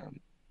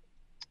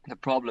the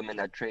problem in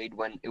that trade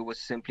when it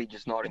was simply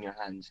just not in your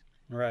hands.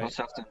 You Right.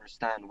 also have to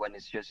understand when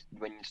it's just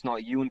when it's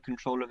not you in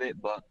control of it,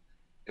 but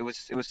it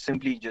was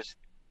simply just,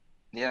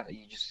 yeah,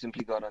 you just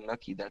simply got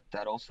unlucky.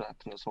 That also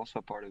happened. That's also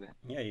a part of it.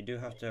 Yeah, you do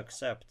have to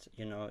accept,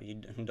 you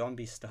don't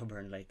be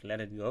stubborn, like let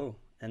it go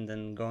and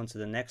then go on to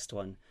the next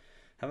one.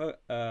 I have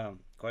a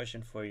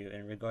question for you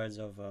in regards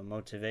of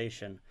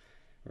motivation,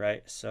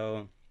 right?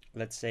 So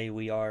let's say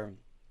we are,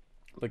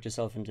 put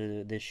yourself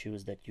into the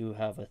shoes that you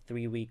have a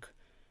 3 week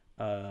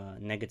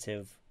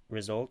negative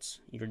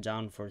results. You're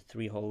down for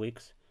 3 whole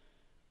weeks,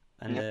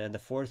 and Yeah. the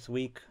fourth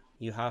week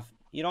you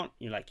don't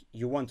you like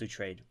you want to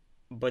trade,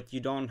 but you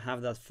don't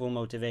have that full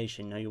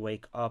motivation. You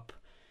wake up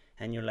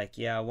and you're like,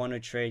 yeah, I want to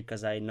trade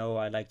because I know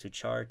I like to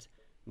chart,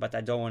 but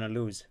I don't want to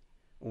lose.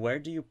 Where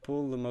do you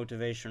pull the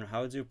motivation?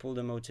 How do you pull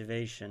the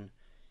motivation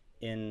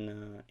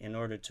in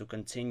order to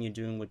continue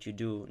doing what you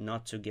do,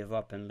 not to give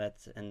up and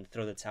let and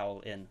throw the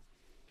towel in?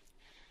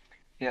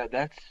 Yeah,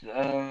 that's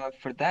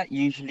for that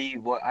usually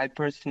what I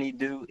personally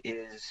do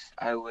is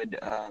I would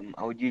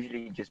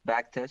usually just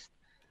backtest.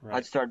 I'd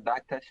Right. start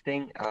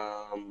backtesting.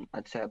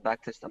 I'd say I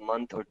backtest a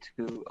month or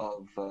two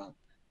of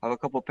a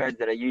couple pairs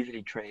that I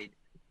usually trade,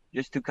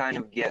 just to kind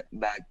of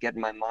get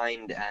my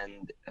mind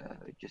and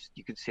just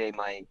you could say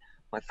my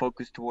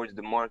focus towards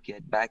the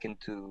market back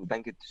into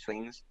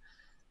swings.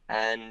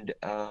 And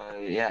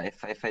yeah,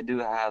 if I do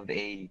have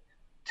a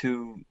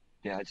two,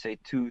 yeah, I'd say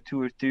two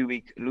or 3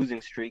 week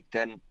losing streak,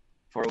 then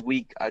for a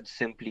week I'd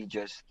simply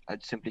just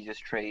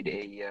trade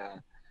a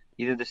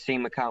either the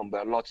same account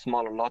but a lot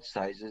smaller lot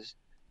sizes,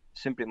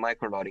 simply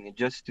micro lotting it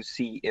just to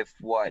see if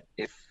the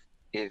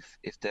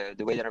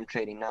way that I'm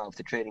trading now, if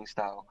the trading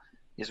style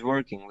is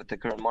working with the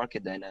current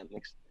market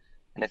dynamics,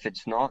 and if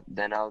it's not,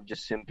 then I'll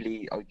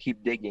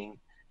keep digging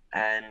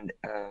and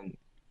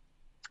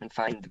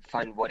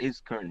find what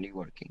is currently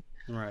working.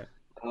 Right.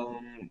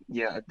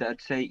 Yeah, I'd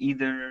say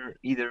either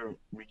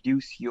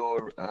reduce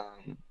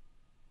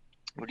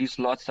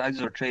lot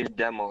sizes or trade a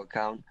demo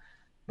account,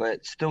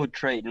 but still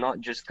trade, not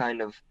just kind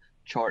of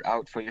chart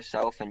out for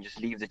yourself and just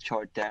leave the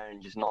chart there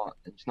and just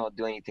not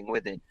do anything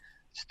with it.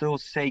 Still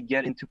say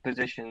get into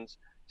positions,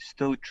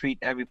 still treat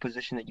every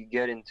position that you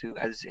get into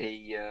as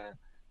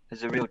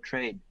a real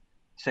trade.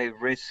 Say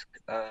risk,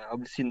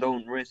 obviously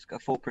don't risk a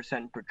full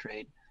percent per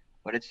trade,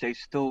 but I'd say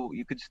still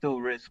you could still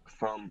risk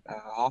from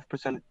half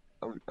percent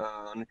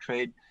on a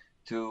trade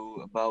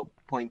to about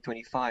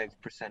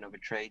 0.25% of a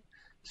trade.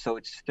 So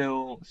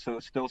still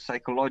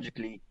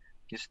psychologically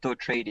you're still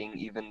trading,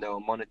 even though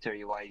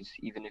monetary wise,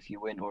 even if you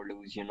win or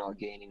lose, you're not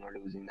gaining or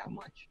losing that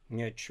much.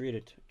 Yeah, treat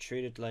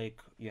it like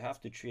you have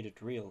to treat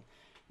it real,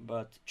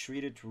 but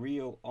treat it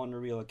real on a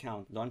real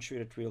account. Don't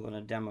treat it real on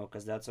a demo,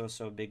 because that's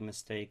also a big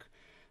mistake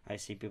I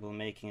see people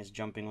making, is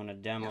jumping on a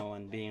Yeah. demo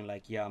and being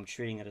like, yeah, I'm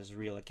treating it as a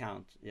real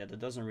account. Yeah, that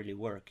doesn't really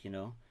work.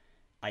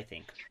 I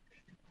think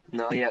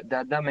No, yeah,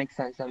 that makes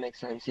sense. That makes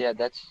sense. Yeah,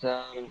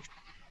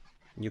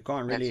 you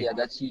can't that's really. yeah,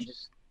 that's you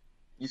just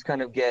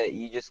kind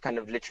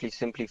of literally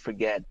simply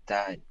forget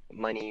that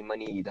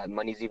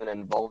money's even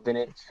involved in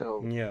it.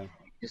 So Yeah,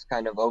 just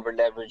kind of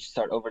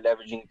start over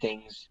leveraging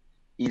things,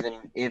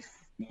 even if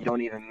you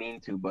don't even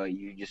mean to, but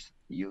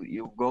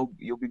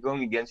you'll be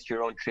going against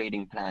your own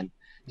trading plan,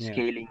 yeah,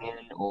 scaling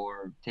in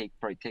or take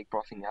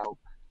profiting out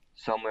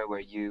somewhere where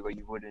you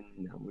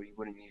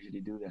wouldn't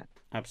usually do that.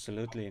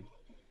 absolutely.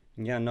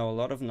 Yeah, no, a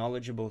lot of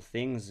knowledgeable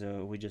things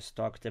we just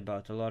talked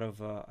about. A lot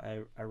of,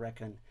 I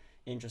reckon,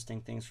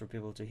 interesting things for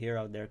people to hear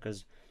out there.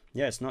 Because,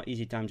 yeah, it's not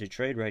easy time to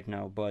trade right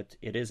now, but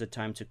it is a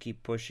time to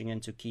keep pushing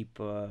and to keep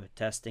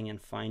testing and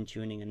fine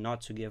tuning and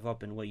not to give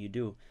up in what you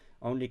do.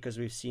 Only because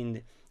we've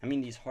seen, I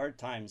mean, these hard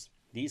times,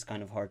 these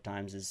kind of hard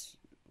times is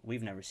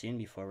we've never seen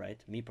before, right?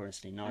 Me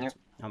personally, Yeah, not.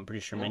 I'm pretty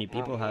sure no, many no,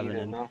 people me haven't,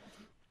 neither. and No.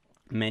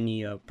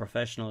 many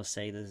professionals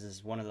say this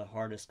is one of the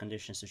hardest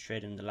conditions to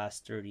trade in the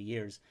last 30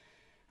 years.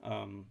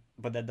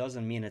 But that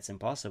doesn't mean it's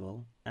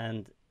impossible.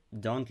 And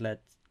don't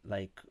let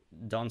like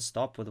don't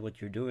stop with what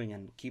you're doing,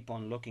 and keep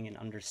on looking and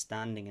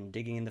understanding and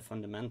digging in the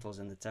fundamentals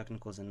and the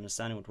technicals and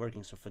understanding what's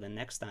working. So for the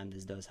next time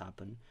this does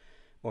happen,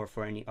 or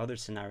for any other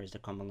scenarios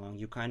that come along,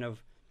 you kind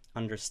of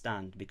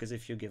understand. Because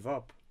if you give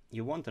up,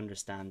 you won't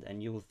understand,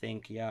 and you will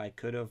think, yeah, I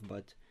could have,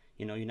 but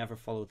you never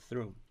followed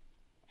through.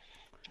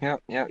 Yeah,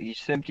 yeah. You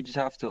simply just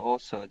have to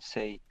also, I'd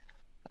say,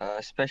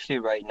 especially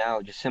right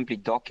now, just simply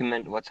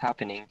document what's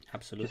happening. Just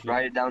Absolutely.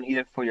 write it down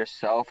either for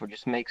yourself or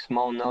just make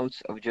small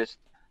notes of just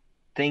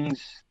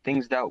things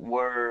that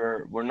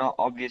were not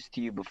obvious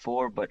to you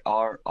before but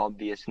are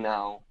obvious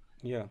now.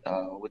 Yeah,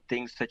 with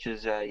things such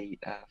as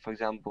for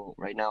example,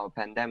 right now a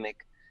pandemic.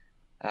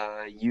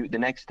 You the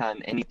next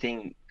time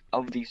anything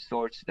of these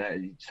sorts, that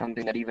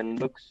something that even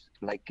looks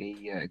like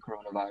a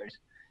coronavirus,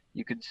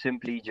 you could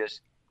simply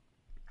just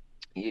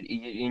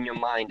in your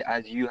mind,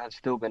 as you have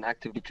still been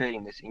actively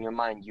trading this, in your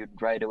mind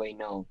you'd right away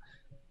know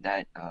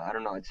that I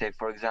don't know, I'd say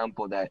for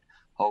example that,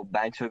 oh,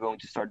 banks are going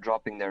to start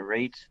dropping their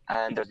rates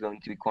and there's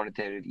going to be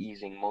quantitative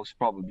easing most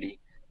probably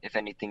if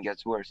anything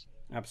gets worse.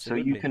 So you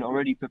absolutely. can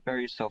already prepare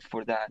yourself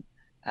for that.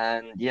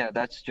 And yeah,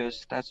 that's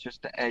just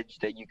the edge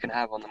that you can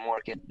have on the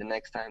market the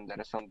next time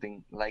that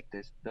something like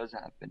this does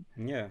happen.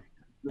 Yeah,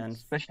 and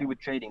Especially with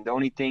trading, the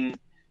only thing,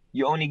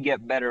 you only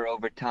get better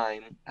over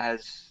time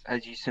as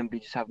you simply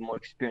just have more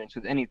experience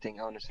with anything,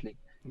 honestly.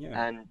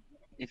 yeah, And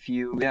if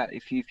you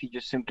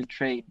just simply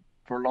trade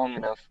for long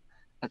enough,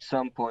 at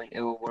some point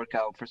it will work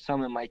out. For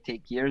some it might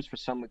take years, for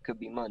some it could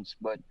be months,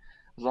 but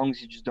as long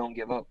as you just don't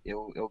give up,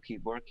 it'll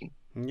keep working.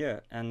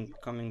 yeah. And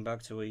coming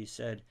back to what you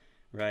said,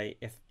 right?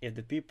 If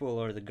the people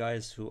or the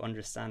guys who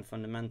understand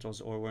fundamentals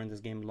or were in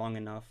this game long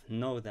enough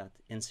know that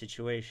in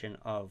situation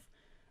of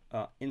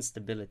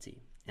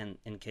instability, and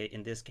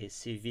in this case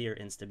severe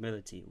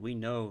instability, we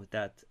know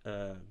that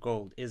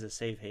gold is a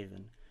safe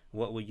haven.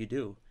 What would you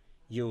do?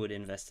 You would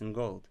invest in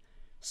gold.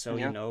 So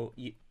Yeah,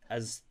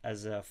 as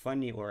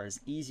funny or as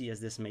easy as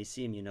this may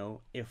seem,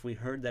 if we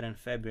heard that in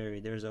February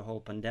there's a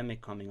whole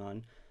pandemic coming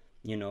on,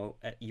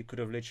 you could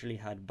have literally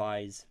had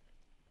buys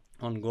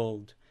on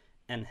gold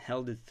and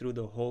held it through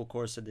the whole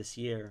course of this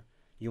year.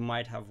 You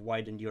might have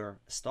widened your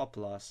stop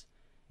loss,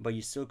 but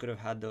you still could have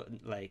had the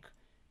like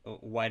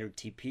wider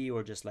TP,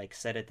 or just like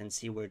set it and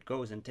see where it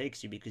goes and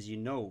takes you, because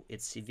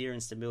it's severe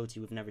instability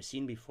we've never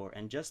seen before.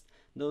 And just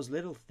those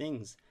little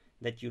things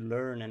that you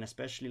learn, and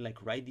especially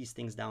like write these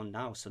things down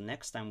now, so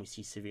next time we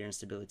see severe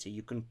instability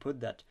you can put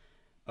that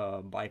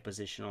buy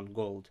position on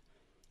gold,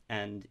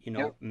 and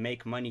yeah,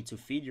 make money to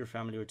feed your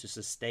family or to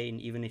sustain,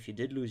 even if you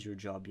did lose your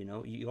job.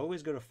 You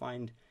always got to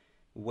find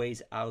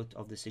ways out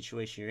of the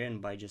situation you're in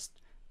by just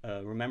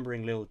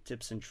remembering little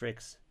tips and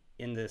tricks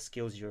in the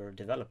skills you're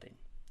developing,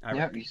 I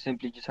yeah. reckon. You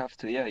simply just have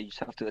to, you just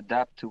have to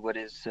adapt to what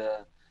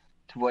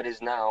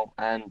is now,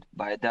 and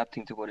by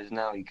adapting to what is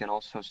now, you can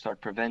also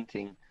start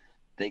preventing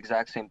the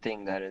exact same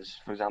thing, that is,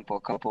 for example,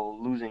 a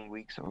couple losing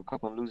weeks or a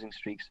couple losing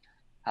streaks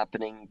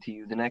happening to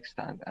you the next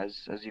time,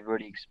 as you've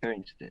already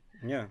experienced it.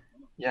 Yeah,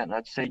 Yeah, and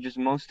I'd say just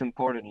most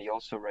importantly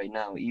also right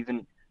now,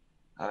 even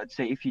I'd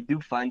say if you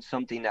do find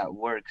something that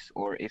works,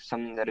 or if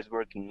something that is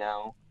working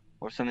now,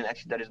 or something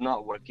actually that is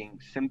not working,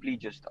 simply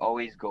just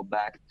always go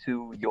back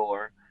to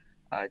your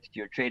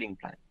trading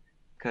plan,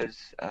 because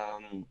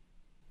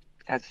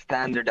as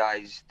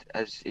standardized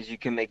as you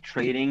can make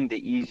trading,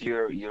 the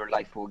easier your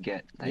life will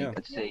get. Like yeah,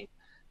 I'd say,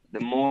 the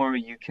more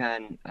you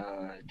can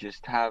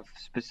just have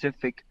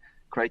specific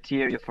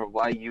criteria for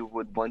why you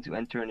would want to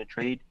enter in a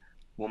trade,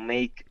 will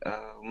make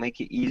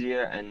it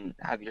easier and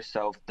have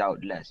yourself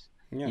doubt less.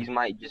 yeah, These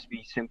might just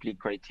be simply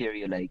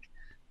criteria, like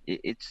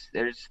it's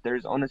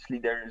there's honestly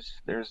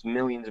there's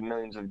millions and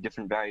millions of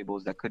different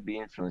variables that could be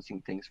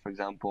influencing things. For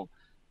example,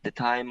 the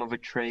time of a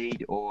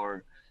trade,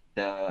 or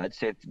I'd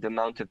say the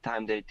amount of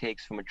time that it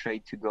takes from a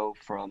trade to go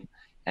from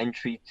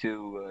entry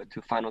to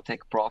final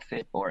take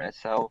profit or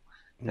SL.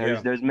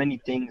 yeah, There's many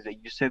things that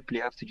you simply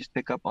have to just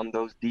pick up on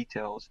those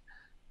details,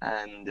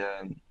 and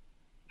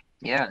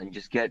yeah, and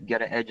just get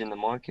an edge in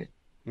the market.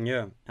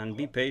 yeah. And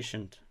be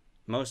patient.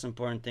 Most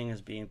important thing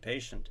is being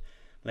patient.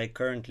 Like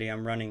currently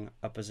I'm running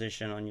a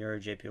position on your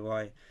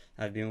JPY.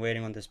 I've been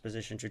waiting on this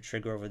position to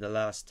trigger over the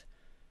last,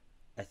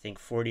 I think,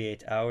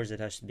 48 hours. It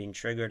has been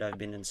triggered. I've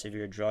been in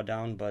severe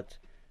drawdown, but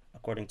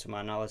according to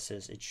my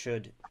analysis it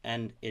should,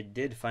 and it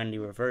did finally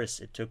reverse.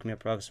 It took me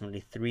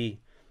approximately 3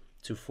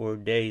 to 4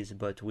 days,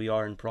 but we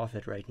are in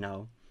profit right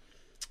now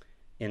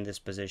in this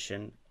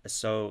position.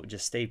 So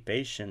just stay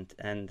patient,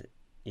 and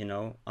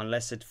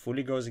unless it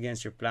fully goes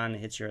against your plan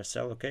and hits your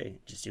SL, okay,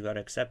 just you gotta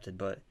accept it.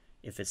 But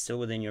if it's still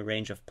within your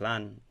range of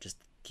plan, just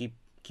keep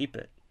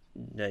it,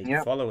 like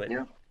Yeah, follow it.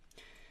 yeah.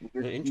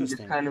 You just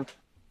Interesting. kind of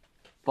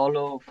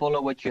follow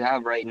what you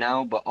have right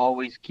now, but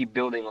always keep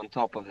building on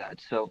top of that.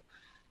 So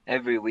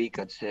every week,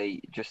 I'd say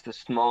just a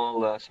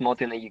small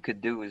thing that you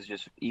could do is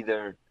just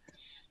either,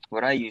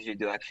 what I usually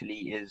do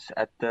actually is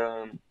at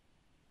the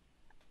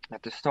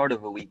start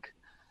of a week,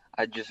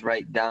 I just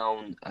write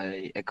down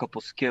a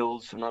couple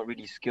skills, not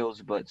really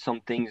skills, but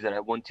some things that I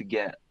want to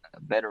get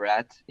better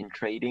at in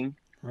trading.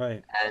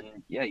 Right.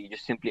 And yeah, you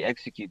just simply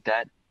execute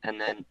that.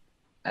 And then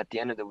at the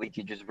end of the week,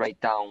 you just write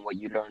down what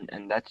you learned.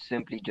 And that's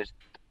simply just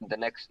the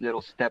next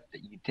little step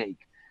that you take.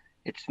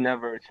 It's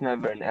never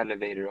an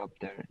elevator up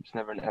there. It's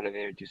never an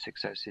elevator to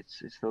success.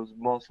 It's those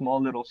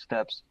small little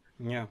steps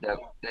Yeah.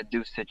 that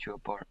do set you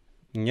apart.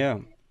 Yeah,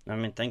 I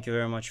mean, thank you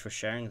very much for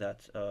sharing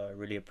that.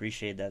 Really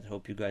appreciate that.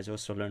 Hope you guys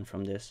also learn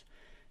from this.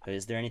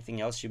 Is there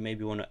anything else you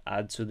maybe want to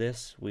add to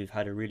this? We've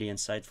had a really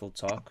insightful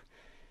talk.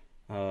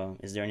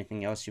 Is there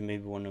anything else you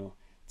maybe want to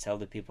tell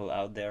the people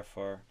out there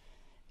for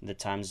the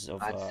times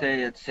of I'd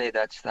say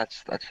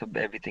that's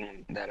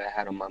everything that I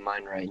had on my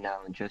mind right now.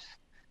 And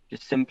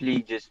just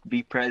simply just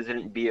be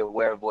present, be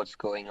aware of what's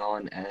going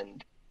on,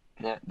 and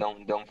yeah,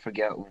 don't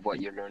forget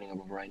what you're learning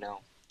about right now.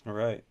 All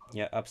right.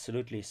 Yeah,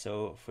 absolutely.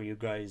 So for you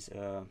guys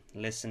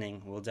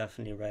listening, we'll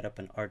definitely write up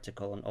an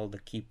article on all the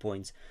key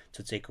points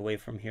to take away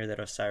from here that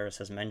Osiris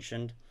has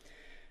mentioned.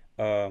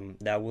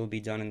 That will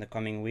be done in the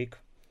coming week.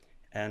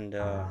 And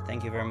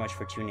thank you very much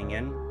for tuning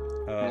in.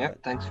 Yeah,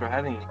 thanks for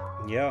having me.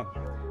 Yeah,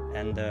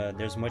 and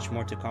there's much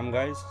more to come,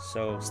 guys.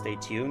 So stay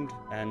tuned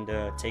and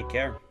take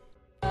care.